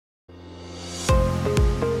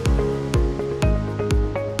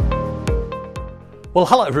Well,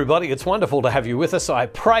 hello everybody. It's wonderful to have you with us. I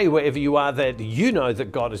pray wherever you are that you know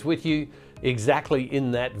that God is with you exactly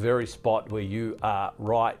in that very spot where you are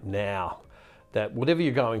right now. That whatever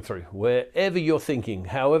you're going through, wherever you're thinking,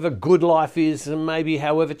 however good life is, and maybe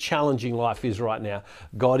however challenging life is right now,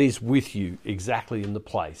 God is with you exactly in the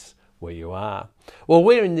place where you are. Well,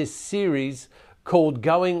 we're in this series called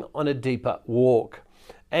Going on a Deeper Walk.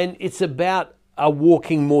 And it's about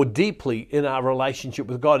walking more deeply in our relationship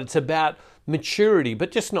with God. It's about maturity,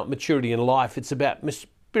 but just not maturity in life. It's about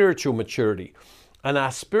spiritual maturity. And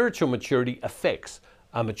our spiritual maturity affects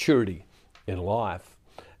our maturity in life.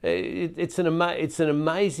 It's an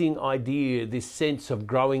amazing idea, this sense of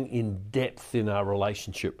growing in depth in our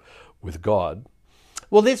relationship with God.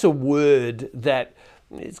 Well, there's a word that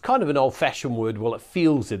it's kind of an old-fashioned word. Well, it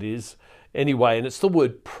feels it is anyway, and it's the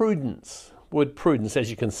word prudence. Word prudence, as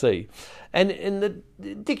you can see. And in the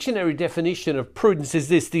dictionary definition of prudence is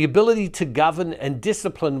this: the ability to govern and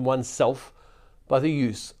discipline oneself by the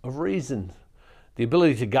use of reason. The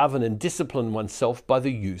ability to govern and discipline oneself by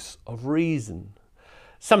the use of reason.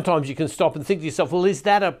 Sometimes you can stop and think to yourself, well, is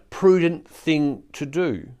that a prudent thing to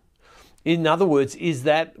do? In other words, is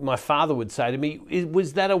that, my father would say to me,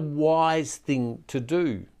 was that a wise thing to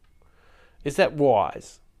do? Is that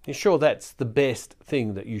wise? You're sure that's the best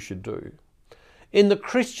thing that you should do? In the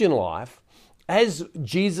Christian life, as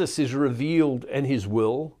Jesus is revealed and his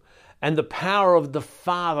will, and the power of the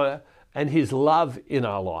Father and his love in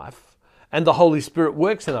our life, and the Holy Spirit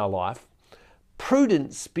works in our life,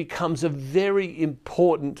 prudence becomes a very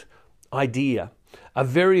important idea, a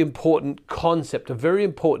very important concept, a very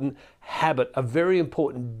important habit, a very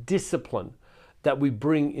important discipline that we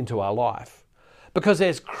bring into our life. Because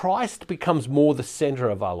as Christ becomes more the center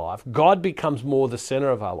of our life, God becomes more the center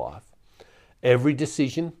of our life, every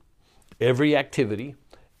decision, every activity,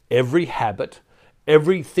 every habit,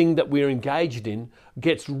 everything that we're engaged in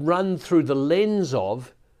gets run through the lens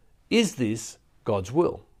of, is this God's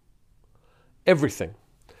will? Everything.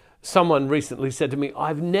 Someone recently said to me,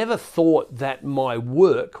 I've never thought that my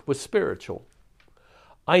work was spiritual.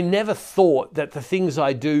 I never thought that the things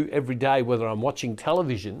I do every day, whether I'm watching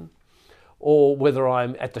television or whether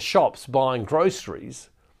I'm at the shops buying groceries,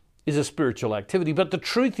 is a spiritual activity. But the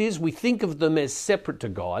truth is, we think of them as separate to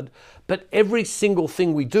God, but every single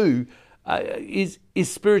thing we do is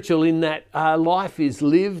spiritual in that our life is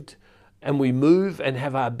lived and we move and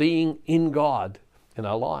have our being in God in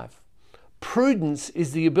our life. Prudence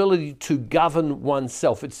is the ability to govern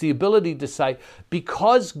oneself. It's the ability to say,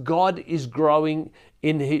 because God is growing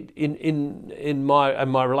in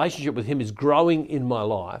my relationship with him is growing in my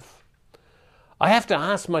life, I have to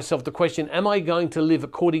ask myself the question, am I going to live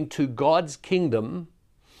according to God's kingdom,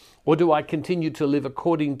 or do I continue to live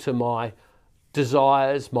according to my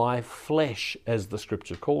desires, my flesh, as the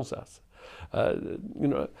scripture calls us?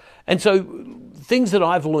 And so things that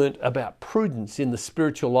I've learnt about prudence in the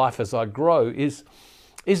spiritual life as I grow is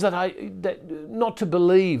that not to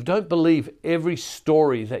believe, don't believe every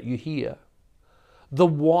story that you hear. The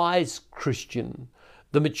wise Christian,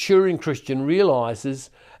 the maturing Christian realizes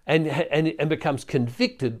and becomes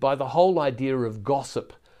convicted by the whole idea of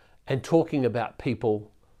gossip and talking about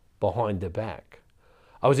people behind their back.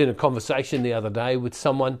 I was in a conversation the other day with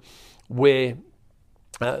someone where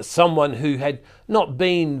someone who had not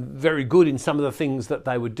been very good in some of the things that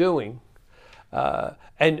they were doing,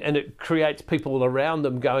 and it creates people around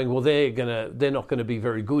them going, well, they're not going to be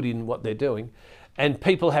very good in what they're doing. And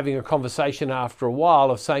people having a conversation after a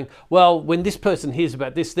while of saying, well, when this person hears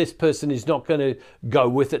about this person is not going to go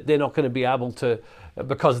with it. They're not going to be able to,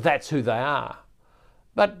 because that's who they are.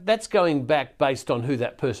 But that's going back based on who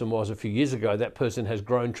that person was a few years ago. That person has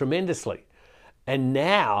grown tremendously. And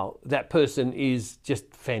now that person is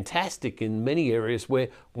just fantastic in many areas where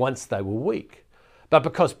once they were weak. But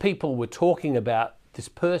because people were talking about this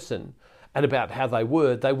person and about how they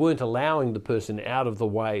weren't allowing the person out of the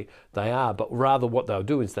way they are, but rather what they'll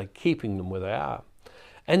do is they're keeping them where they are.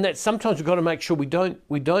 And that sometimes we've got to make sure we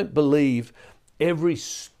don't believe every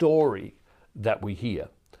story that we hear.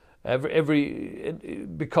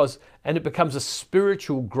 Because it becomes a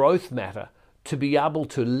spiritual growth matter to be able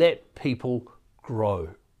to let people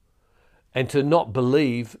grow and to not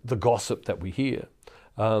believe the gossip that we hear.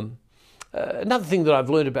 Another thing that I've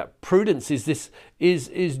learned about prudence is this: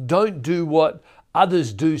 is don't do what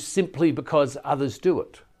others do simply because others do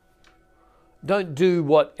it. Don't do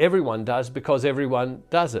what everyone does because everyone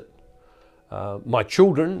does it. My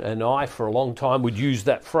children and I, for a long time, would use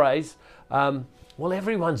that phrase. Well,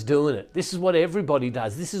 everyone's doing it. This is what everybody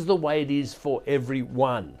does. This is the way it is for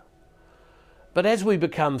everyone. But as we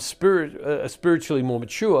become spiritually more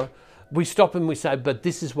mature, we stop and we say, but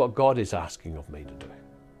this is what God is asking of me to do.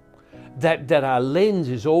 That our lens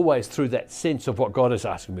is always through that sense of what God is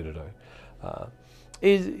asking me to do.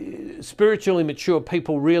 Is spiritually mature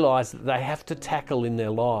people realize that they have to tackle in their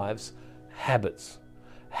lives habits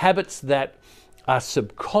that are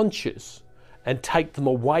subconscious and take them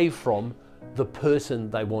away from the person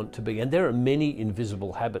they want to be. And there are many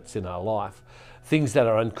invisible habits in our life, things that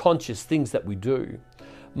are unconscious, things that we do.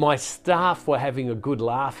 My staff were having a good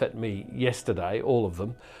laugh at me yesterday, all of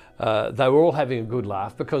them. They were all having a good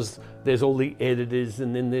laugh because there's all the editors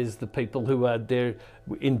and then there's the people who are there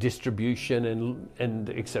in distribution and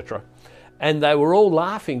etc. And they were all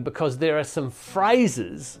laughing because there are some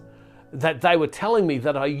phrases that they were telling me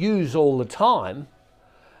that I use all the time.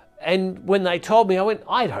 And when they told me, I went,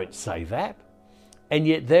 I don't say that. And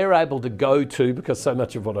yet they're able to go to, because so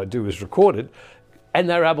much of what I do is recorded, and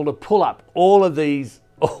they're able to pull up all of these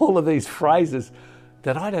phrases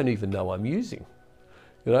that I don't even know I'm using.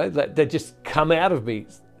 You know, that just come out of me.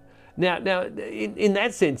 Now, in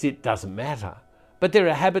that sense, it doesn't matter. But there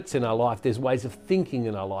are habits in our life. There's ways of thinking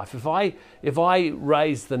in our life. If I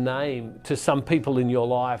raise the name to some people in your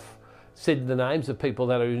life, said the names of people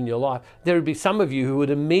that are in your life, there would be some of you who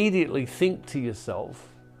would immediately think to yourself,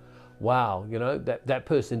 wow, you know, that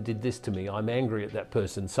person did this to me. I'm angry at that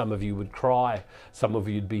person. Some of you would cry. Some of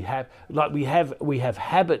you would be happy. Like we have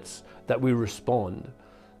habits that we respond.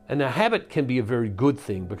 And a habit can be a very good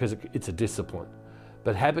thing because it's a discipline.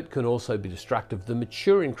 But habit can also be destructive. The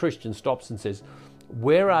maturing Christian stops and says,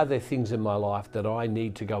 where are there things in my life that I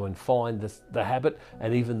need to go and find the habit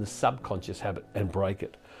and even the subconscious habit and break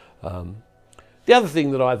it? The other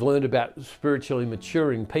thing that I've learned about spiritually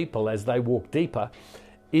maturing people as they walk deeper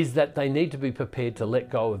is that they need to be prepared to let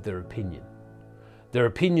go of their opinion. Their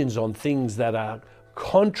opinions on things that are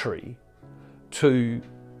contrary to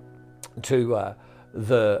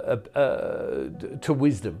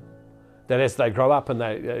wisdom. That as they grow up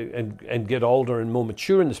and get older and more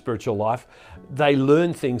mature in the spiritual life, they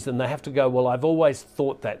learn things and they have to go, well, I've always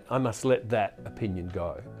thought that, I must let that opinion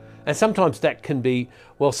go. And sometimes that can be,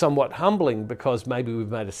 well, somewhat humbling because maybe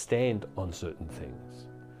we've made a stand on certain things.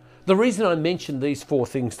 The reason I mentioned these 4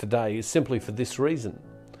 things today is simply for this reason.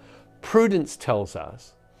 Prudence tells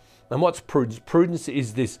us, and what's prudence? Prudence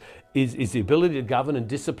is the ability to govern and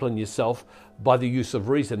discipline yourself by the use of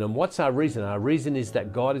reason. And what's our reason? Our reason is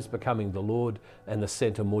that God is becoming the Lord and the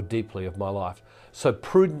center more deeply of my life. So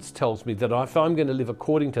prudence tells me that if I'm going to live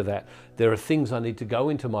according to that, there are things I need to go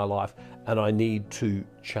into my life and I need to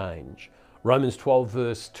change. Romans 12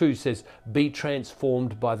 verse 2 says, be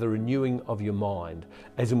transformed by the renewing of your mind,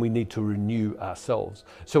 as in we need to renew ourselves.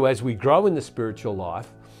 So as we grow in the spiritual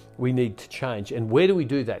life, we need to change. And where do we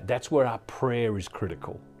do that? That's where our prayer is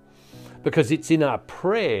critical. Because it's in our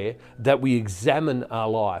prayer that we examine our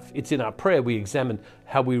life. It's in our prayer we examine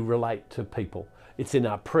how we relate to people. It's in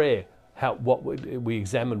our prayer we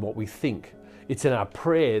examine what we think. It's in our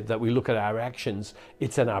prayer that we look at our actions.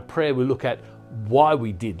 It's in our prayer we look at why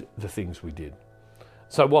we did the things we did.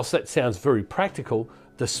 So whilst that sounds very practical,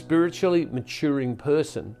 the spiritually maturing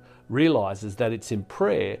person realizes that it's in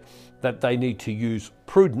prayer that they need to use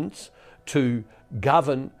prudence to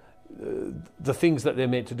govern the things that they're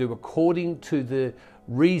meant to do according to the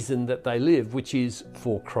reason that they live, which is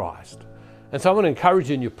for Christ. And so I want to encourage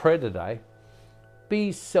you in your prayer today,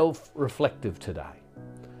 be self-reflective today.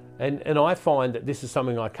 And I find that this is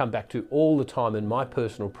something I come back to all the time in my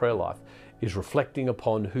personal prayer life, is reflecting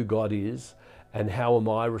upon who God is and how am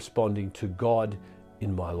I responding to God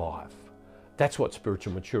in my life. That's what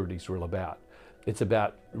spiritual maturity is all about. It's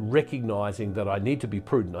about recognizing that I need to be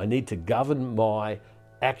prudent. I need to govern my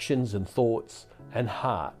actions and thoughts and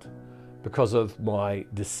heart because of my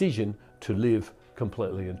decision to live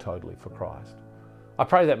completely and totally for Christ. I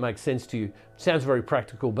pray that makes sense to you. It sounds very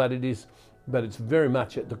practical, but it's very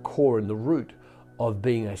much at the core and the root of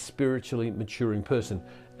being a spiritually maturing person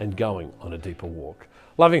and going on a deeper walk.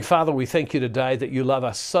 Loving Father, we thank you today that you love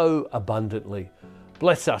us so abundantly.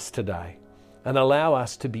 Bless us today and allow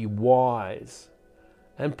us to be wise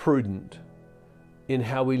and prudent in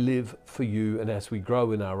how we live for you and as we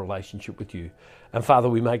grow in our relationship with you. And Father,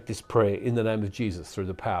 we make this prayer in the name of Jesus through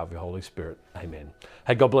the power of your Holy Spirit. Amen.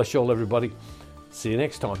 Hey, God bless you all, everybody. See you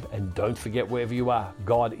next time. And don't forget, wherever you are,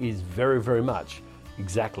 God is very, very much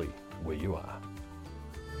exactly where you are.